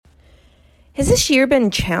Has this year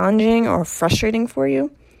been challenging or frustrating for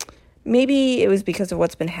you? Maybe it was because of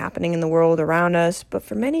what's been happening in the world around us, but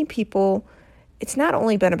for many people, it's not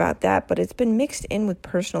only been about that, but it's been mixed in with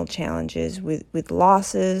personal challenges, with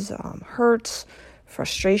losses, hurts,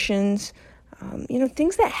 frustrations,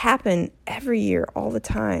 things that happen every year, all the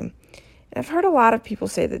time. And I've heard a lot of people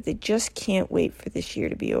say that they just can't wait for this year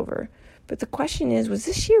to be over. But the question is, was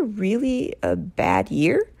this year really a bad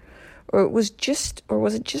year? Or was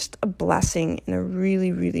it just a blessing in a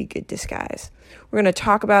really, really good disguise? We're going to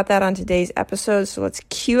talk about that on today's episode. So let's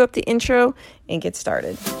cue up the intro and get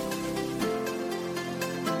started.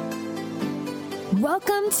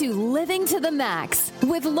 Welcome to Living to the Max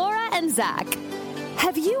with Laura and Zach.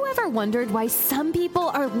 Have you ever wondered why some people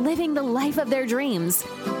are living the life of their dreams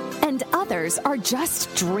and others are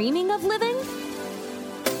just dreaming of living?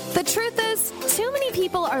 The truth is, too many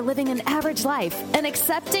people are living an average life and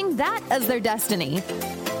accepting that as their destiny.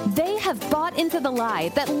 They have bought into the lie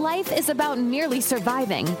that life is about merely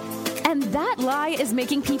surviving. And that lie is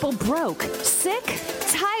making people broke, sick,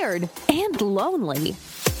 tired, and lonely.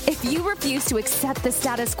 If you refuse to accept the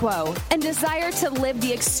status quo and desire to live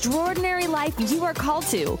the extraordinary life you are called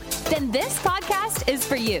to, then this podcast is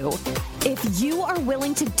for you. If you are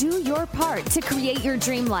willing to do your part to create your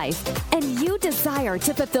dream life and you desire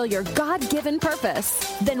to fulfill your God-given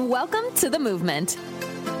purpose, then welcome to the movement.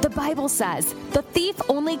 The Bible says, the thief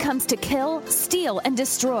only comes to kill, steal, and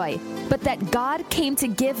destroy, but that God came to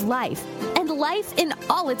give life, and life in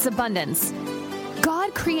all its abundance.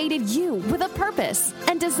 God created you with a purpose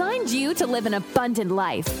and designed you to live an abundant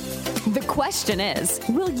life. The question is,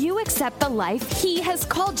 will you accept the life He has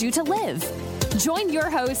called you to live? Join your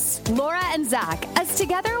hosts, Laura and Zach, as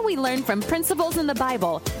together we learn from principles in the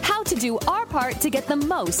Bible how to do our part to get the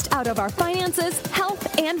most out of our finances,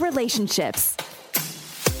 health, and relationships.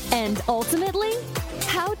 And ultimately,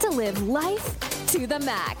 how to live life to the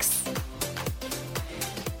max.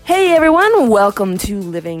 Hey everyone, welcome to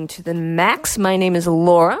Living to the Max. My name is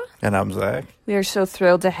Laura. And I'm Zach. We are so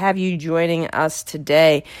thrilled to have you joining us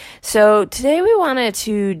today. So today we wanted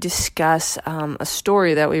to discuss a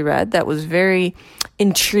story that we read that was very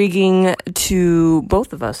intriguing to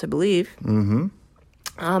both of us, I believe.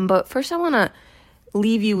 Mm-hmm. But first I want to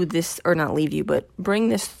leave you with this, or not leave you, but bring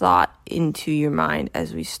this thought into your mind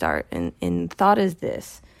as we start. And thought is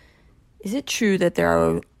this: is it true that there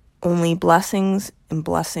are only blessings and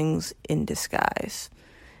blessings in disguise?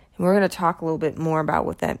 And we're going to talk a little bit more about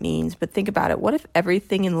what that means, but think about it. What if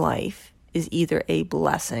everything in life is either a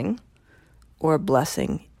blessing or a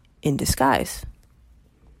blessing in disguise?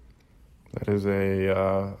 That is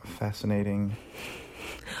a fascinating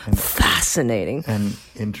and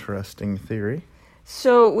interesting theory.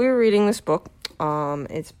 So we were reading this book.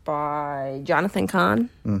 It's by Jonathan Cahn,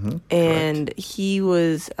 and correct. He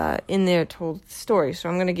was in there told the story. So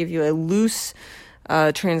I'm going to give you a loose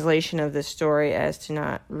translation of this story as to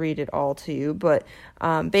not read it all to you. But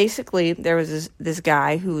basically, there was this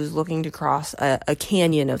guy who was looking to cross a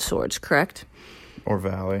canyon of sorts, correct? Or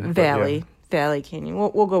valley. Valley Canyon.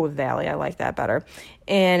 We'll go with Valley. I like that better.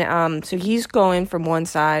 And so he's going from one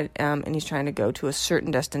side, and he's trying to go to a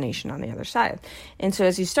certain destination on the other side. And so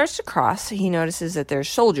as he starts to cross, he notices that there's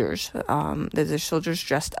soldiers. There's soldiers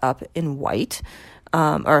dressed up in white.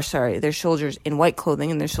 There's soldiers in white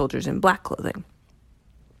clothing, and there's soldiers in black clothing.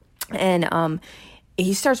 And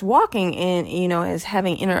he starts walking and, is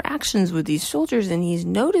having interactions with these soldiers, and he's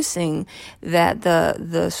noticing that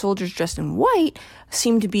the soldiers dressed in white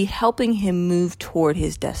seem to be helping him move toward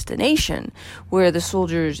his destination, where the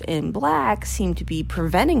soldiers in black seem to be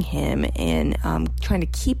preventing him and trying to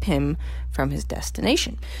keep him from his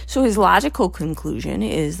destination. So his logical conclusion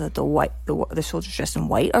is that the soldiers dressed in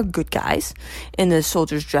white are good guys, and the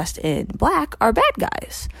soldiers dressed in black are bad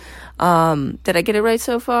guys. Did I get it right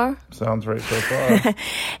so far? Sounds right so far.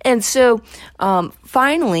 And so,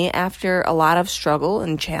 finally, after a lot of struggle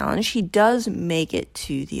and challenge, he does make it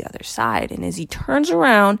to the other side. And as he turns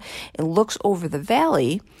around and looks over the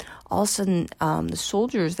valley, all of a sudden, the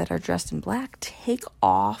soldiers that are dressed in black take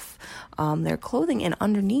off their clothing, and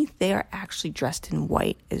underneath, they are actually dressed in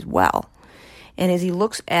white as well. And as he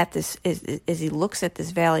looks at this, as he looks at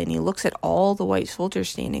this valley, and he looks at all the white soldiers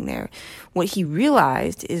standing there, what he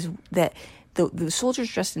realized is that the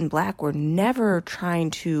soldiers dressed in black were never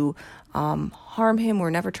trying to harm him,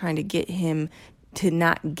 were never trying to get him to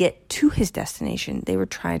not get to his destination. They were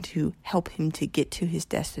trying to help him to get to his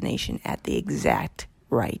destination at the exact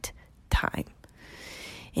right time.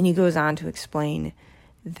 And he goes on to explain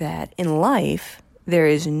that in life, there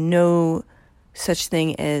is no such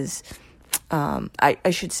thing as,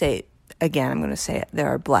 I should say, again, I'm going to say it, there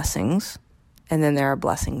are blessings and then there are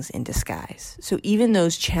blessings in disguise. So even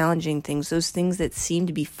those challenging things, those things that seem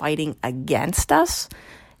to be fighting against us,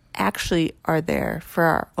 actually are there for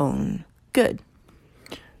our own good.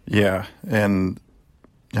 Yeah, and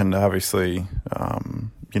obviously,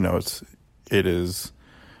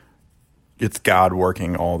 it's God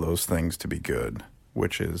working all those things to be good,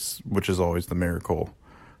 which is always the miracle.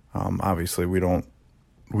 Obviously, we don't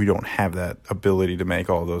have that ability to make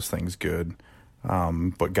all those things good,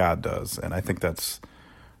 but God does, and I think that's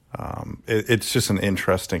it's just an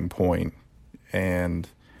interesting point, and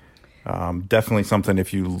definitely something.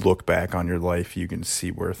 If you look back on your life, you can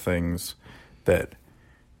see where things that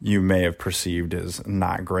you may have perceived as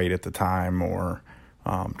not great at the time or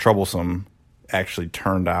troublesome actually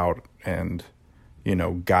turned out and,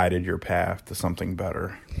 guided your path to something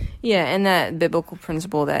better. Yeah, and that biblical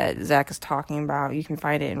principle that Zach is talking about, you can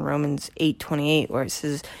find it in Romans 8:28, where it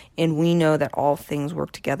says, "And we know that all things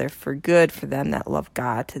work together for good for them that love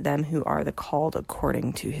God, to them who are the called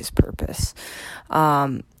according to his purpose."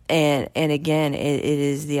 And again, it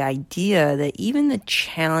is the idea that even the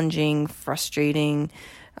challenging, frustrating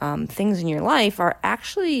things in your life are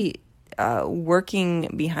actually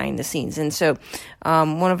working behind the scenes. And so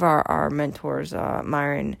one of our mentors,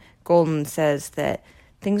 Myron Golden, says that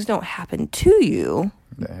things don't happen to you.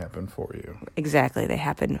 They happen for you. Exactly. They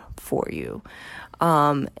happen for you.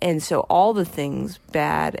 And so all the things,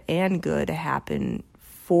 bad and good, happen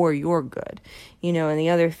for your good. And the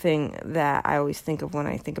other thing that I always think of when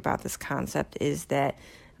I think about this concept is that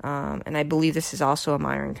and I believe this is also a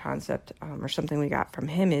Myron concept, or something we got from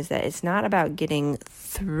him, is that it's not about getting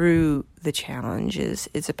through the challenges,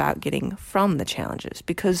 it's about getting from the challenges.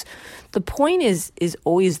 Because the point is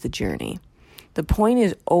always the journey. The point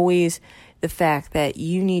is always the fact that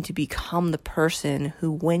you need to become the person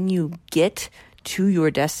who, when you get to your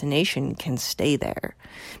destination, can stay there.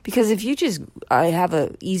 Because if you just have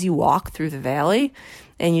an easy walk through the valley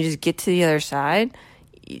and you just get to the other side,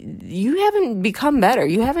 you haven't become better.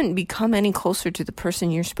 You haven't become any closer to the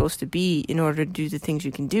person you're supposed to be in order to do the things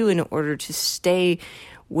you can do, in order to stay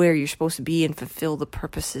where you're supposed to be and fulfill the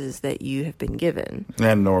purposes that you have been given.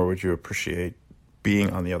 And nor would you appreciate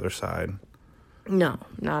being on the other side. No,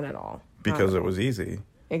 not at all. Because it was easy.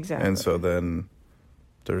 Exactly. And so then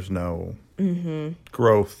there's no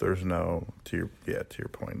growth. There's no, to your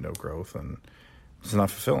point, no growth, and it's not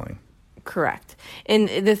fulfilling. Correct. And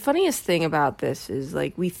the funniest thing about this is,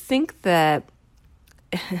 we think that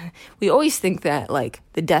we always think that,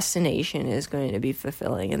 the destination is going to be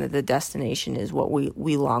fulfilling and that the destination is what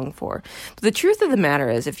we long for. But the truth of the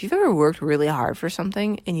matter is, if you've ever worked really hard for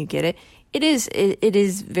something and you get it, it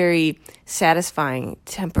is very satisfying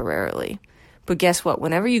temporarily. But guess what?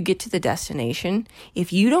 Whenever you get to the destination,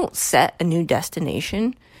 if you don't set a new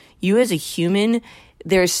destination, you as a human,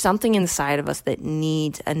 there's something inside of us that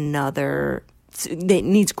needs that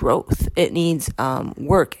needs growth. It needs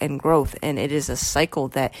work and growth, and it is a cycle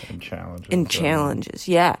that and challenges.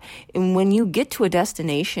 Yeah, and when you get to a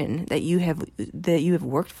destination that you have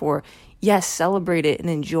worked for, yes, celebrate it and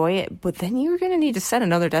enjoy it, but then you're going to need to set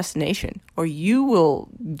another destination, or you will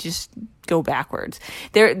just go backwards.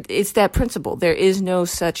 It's that principle. There is no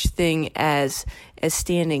such thing as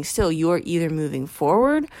standing still. You're either moving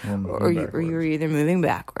forward or you're either moving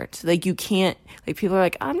backwards. You can't, people are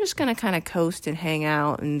like, I'm just going to kind of coast and hang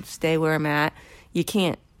out and stay where I'm at. You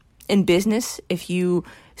can't. In business, if you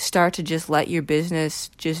start to just let your business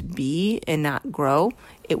just be and not grow,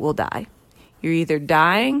 it will die. You're either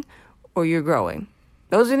dying or you're growing.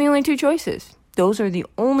 Those are the only two choices. Those are the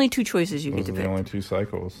only two choices you get to pick. Those are the only two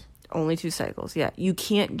cycles. Only two cycles, yeah. You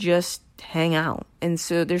can't just hang out. And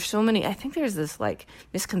so there's so many, I think there's this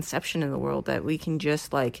misconception in the world that we can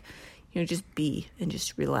just just be and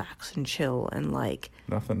just relax and chill and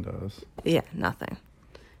Nothing does. Yeah, nothing.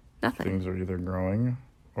 Things are either growing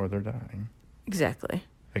or they're dying. Exactly.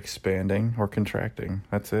 Expanding or contracting.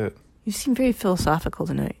 That's it. You seem very philosophical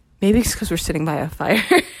tonight. Maybe it's because we're sitting by a fire.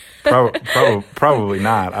 Probably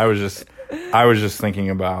not. I was just thinking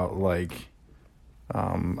about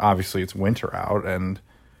obviously it's winter out, and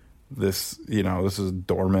this is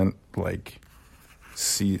dormant I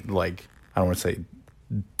don't want to say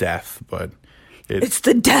death, but it's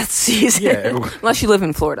the death season. Yeah. Unless you live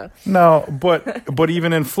in Florida. No, but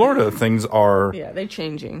even in Florida, things are they're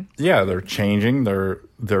changing. Yeah, they're changing.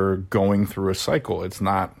 They're going through a cycle. It's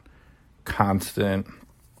not constant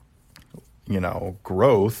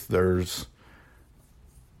growth. There's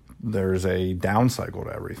a down cycle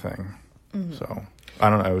to everything. Mm-hmm. So I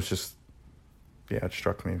don't know. It was just, it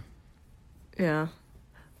struck me. Yeah.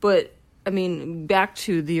 But I mean, back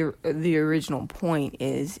to the original point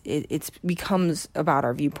is it becomes about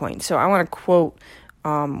our viewpoint. So I want to quote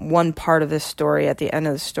one part of this story at the end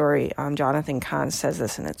of the story. Jonathan Cahn says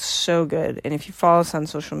this, and it's so good. And if you follow us on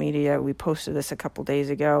social media, we posted this a couple days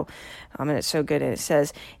ago, and it's so good. And it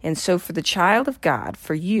says, "And so for the child of God,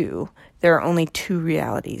 for you, there are only two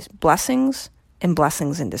realities: blessings and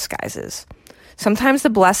blessings in disguises. Sometimes the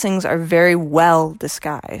blessings are very well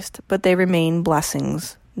disguised, but they remain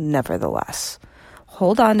blessings nevertheless.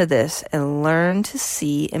 Hold on to this and learn to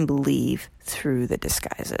see and believe through the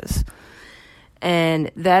disguises." And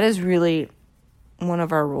that is really one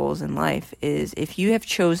of our rules in life, is if you have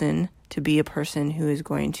chosen to be a person who is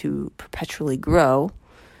going to perpetually grow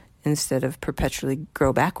instead of perpetually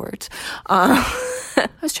grow backwards. I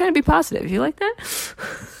was trying to be positive. You like that?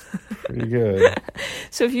 Pretty good.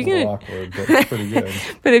 So if you're going to... awkward, but pretty good.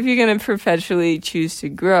 But if you're going to perpetually choose to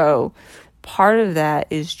grow, part of that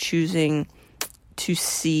is choosing to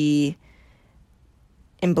see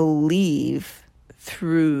and believe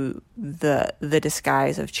through the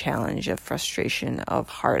disguise of challenge, of frustration, of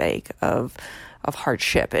heartache, of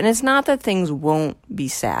hardship. And it's not that things won't be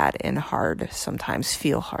sad and hard sometimes,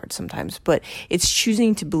 feel hard sometimes, but it's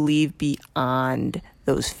choosing to believe beyond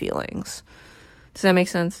those feelings. Does that make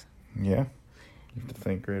sense? Yeah. You have to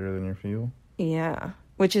think greater than you feel. Yeah.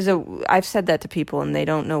 Which is I've said that to people and they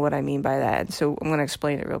don't know what I mean by that. And so I'm going to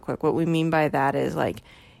explain it real quick. What we mean by that is, like,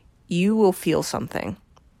 you will feel something,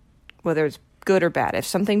 whether it's good or bad. If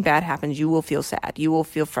something bad happens, you will feel sad. You will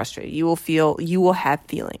feel frustrated. You will have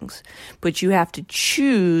feelings, but you have to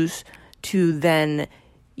choose to then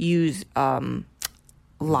use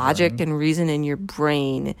logic and reason in your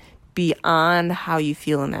brain beyond how you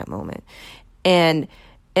feel in that moment. And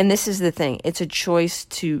this is the thing. It's a choice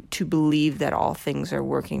to believe that all things are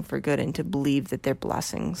working for good and to believe that they're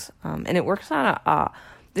blessings. And it works on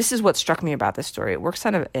this is what struck me about this story. It works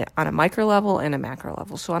on a micro level and a macro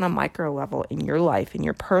level. So on a micro level, in your life, in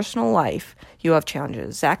your personal life, you have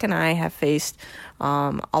challenges. Zach and I have faced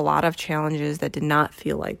a lot of challenges that did not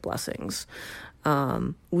feel like blessings.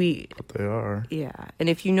 But they are. Yeah. And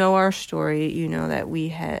if you know our story, you know that we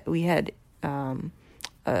had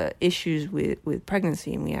issues with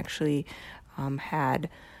pregnancy, and we actually had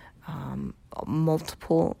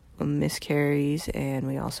multiple miscarries, and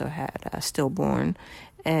we also had a stillborn,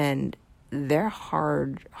 and they're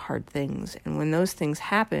hard things. And when those things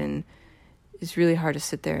happen, it's really hard to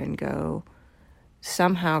sit there and go,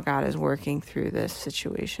 somehow God is working through this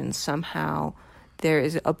situation. Somehow there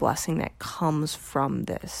is a blessing that comes from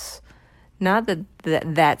this. Not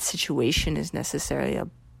that situation is necessarily a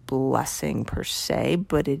blessing per se,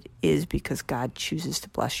 but it is because God chooses to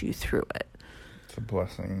bless you through it. It's a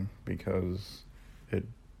blessing because it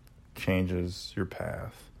changes your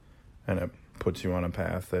path, and it puts you on a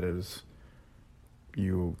path that is,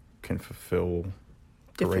 you can fulfill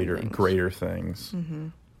greater things,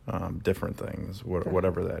 different things,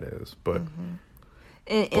 whatever that is. But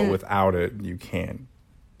but without it, you can't.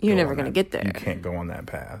 You're never going to get there. You can't go on that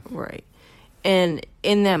path, right? And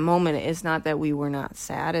in that moment, it's not that we were not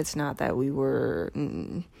sad. It's not that we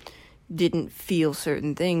didn't feel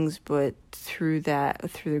certain things, but through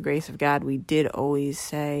the grace of God, we did always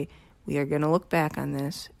say, we are going to look back on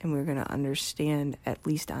this and we're going to understand, at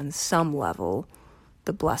least on some level,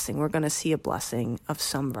 the blessing. We're going to see a blessing of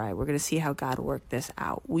some variety. We're going to see how God worked this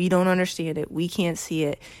out. We don't understand it. We can't see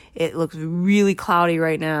it. It looks really cloudy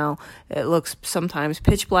right now. It looks sometimes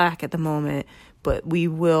pitch black at the moment, but God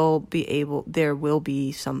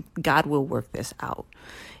will work this out.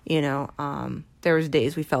 There was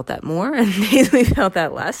days we felt that more and days we felt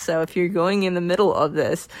that less. So if you're going in the middle of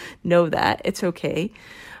this, know that it's okay.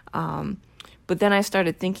 But then I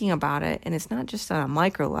started thinking about it, and it's not just on a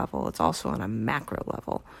micro level, it's also on a macro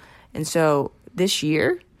level. And so this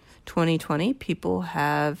year, 2020, people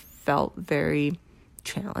have felt very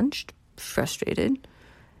challenged, frustrated.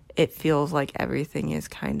 It feels like everything is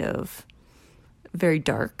kind of very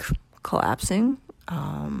dark, collapsing,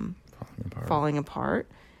 falling apart.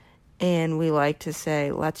 And we like to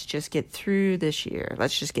say, let's just get through this year.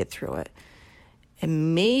 Let's just get through it.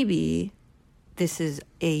 And maybe this is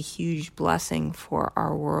a huge blessing for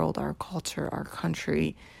our world, our culture, our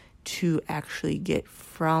country, to actually get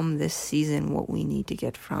from this season what we need to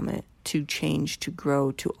get from it, to change, to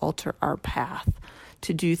grow, to alter our path,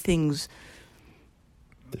 to do things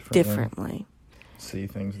differently. See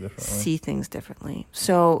things differently.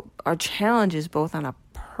 So our challenge is both on a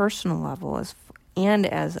personal level and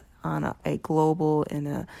as on a global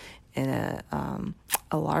and a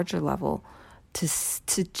larger level,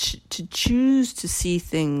 to choose to see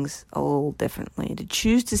things a little differently, to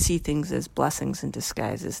choose to see things as blessings in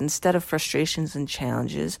disguises instead of frustrations and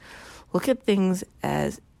challenges. Look at things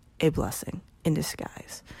as a blessing in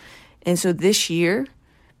disguise. And so this year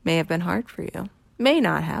may have been hard for you. May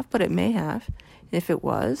not have, but it may have. And if it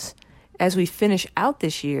was, as we finish out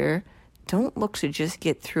this year, don't look to just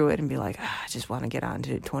get through it and be like, I just want to get on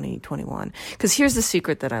to 2021. Because here's the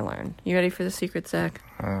secret that I learned. You ready for the secret, Zach?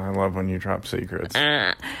 I love when you drop secrets.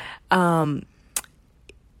 God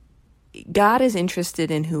is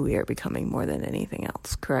interested in who we are becoming more than anything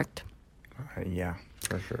else, correct? Yeah,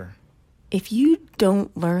 for sure. If you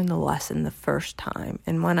don't learn the lesson the first time,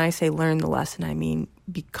 and when I say learn the lesson, I mean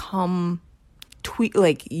become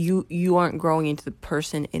you aren't growing into the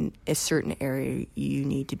person in a certain area you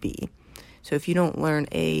need to be. So if you don't learn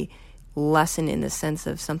a lesson in the sense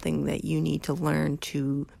of something that you need to learn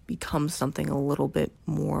to become something a little bit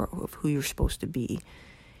more of who you're supposed to be,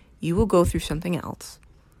 you will go through something else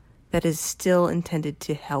that is still intended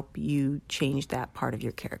to help you change that part of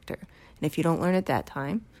your character. And if you don't learn at that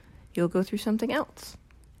time, you'll go through something else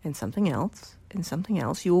and something else and something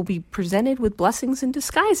else. You will be presented with blessings in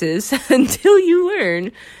disguises until you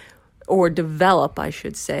learn or develop, I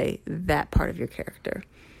should say, that part of your character.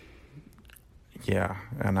 Yeah,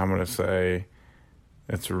 and I'm going to say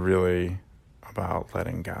it's really about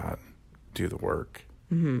letting God do the work.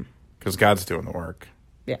 Because God's doing the work.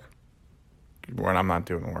 Yeah. When I'm not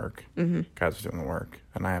doing the work, God's doing the work.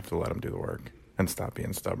 And I have to let him do the work and stop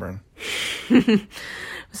being stubborn.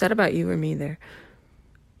 Was that about you or me there?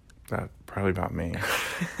 That probably about me.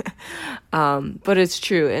 But it's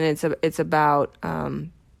true, and it's about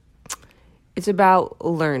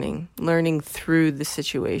learning through the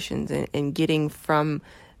situations and getting from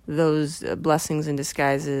those blessings in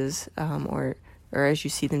disguises, or as you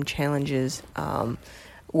see them, challenges,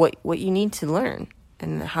 what you need to learn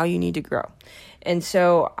and how you need to grow. And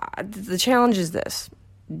so the challenge is this: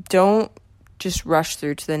 don't just rush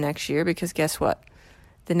through to the next year, because guess what?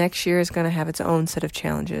 The next year is going to have its own set of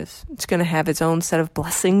challenges. It's going to have its own set of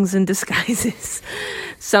blessings in disguises.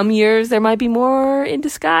 Some years there might be more in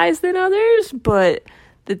disguise than others, but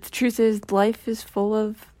the truth is life is full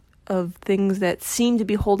of things that seem to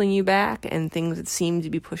be holding you back and things that seem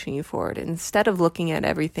to be pushing you forward. And instead of looking at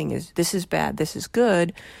everything as this is bad, this is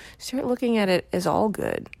good, start looking at it as all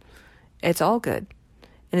good. It's all good.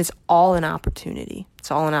 And it's all an opportunity.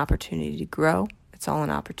 It's all an opportunity to grow. It's all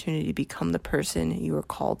an opportunity to become the person you are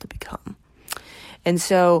called to become. And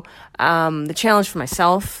so the challenge for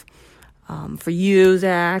myself, for you,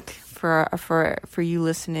 Zach, for you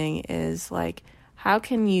listening is like, how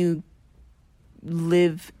can you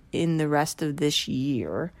live in the rest of this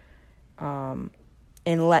year and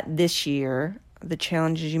let this year, the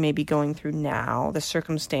challenges you may be going through now, the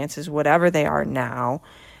circumstances, whatever they are now,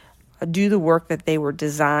 do the work that they were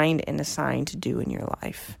designed and assigned to do in your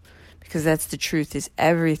life. Because that's the truth, is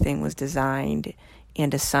everything was designed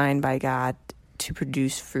and assigned by God to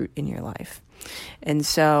produce fruit in your life. And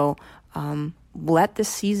so let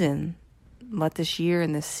this year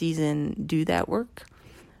and this season do that work.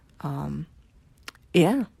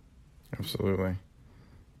 Yeah. Absolutely.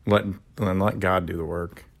 Let God do the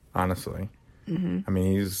work, honestly. I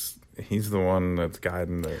mean, he's the one that's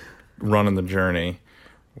running the journey.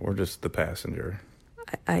 We're just the passenger.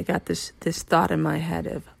 I got this thought in my head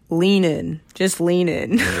of lean in. Just lean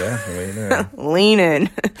in. Yeah, lean in. Lean in.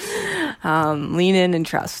 Lean in and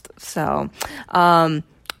trust. So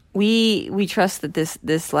we trust that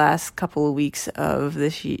this last couple of weeks of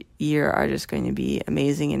this year are just going to be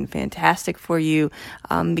amazing and fantastic for you,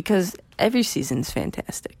 because every season's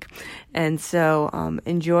fantastic. And so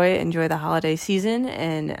enjoy the holiday season,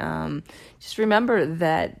 and just remember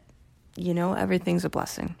that, everything's a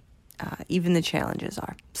blessing. Even the challenges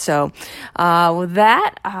are. So with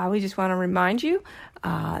that, we just want to remind you,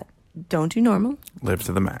 don't do normal. Live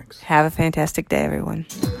to the max. Have a fantastic day, everyone.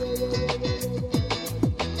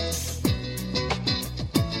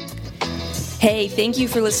 Hey, thank you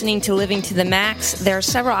for listening to Living to the Max. There are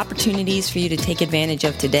several opportunities for you to take advantage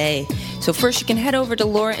of today. So first, you can head over to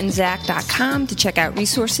lauraandzach.com to check out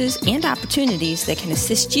resources and opportunities that can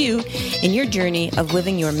assist you in your journey of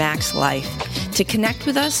living your max life. To connect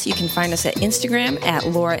with us, you can find us at Instagram at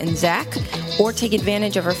Laura and Zach, or take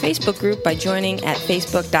advantage of our Facebook group by joining at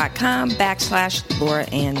facebook.com/Laura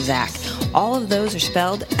and Zach. All of those are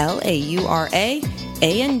spelled LauraAndzak.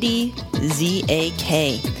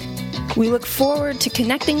 We look forward to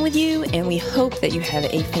connecting with you, and we hope that you have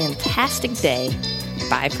a fantastic day.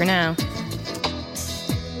 Bye for now.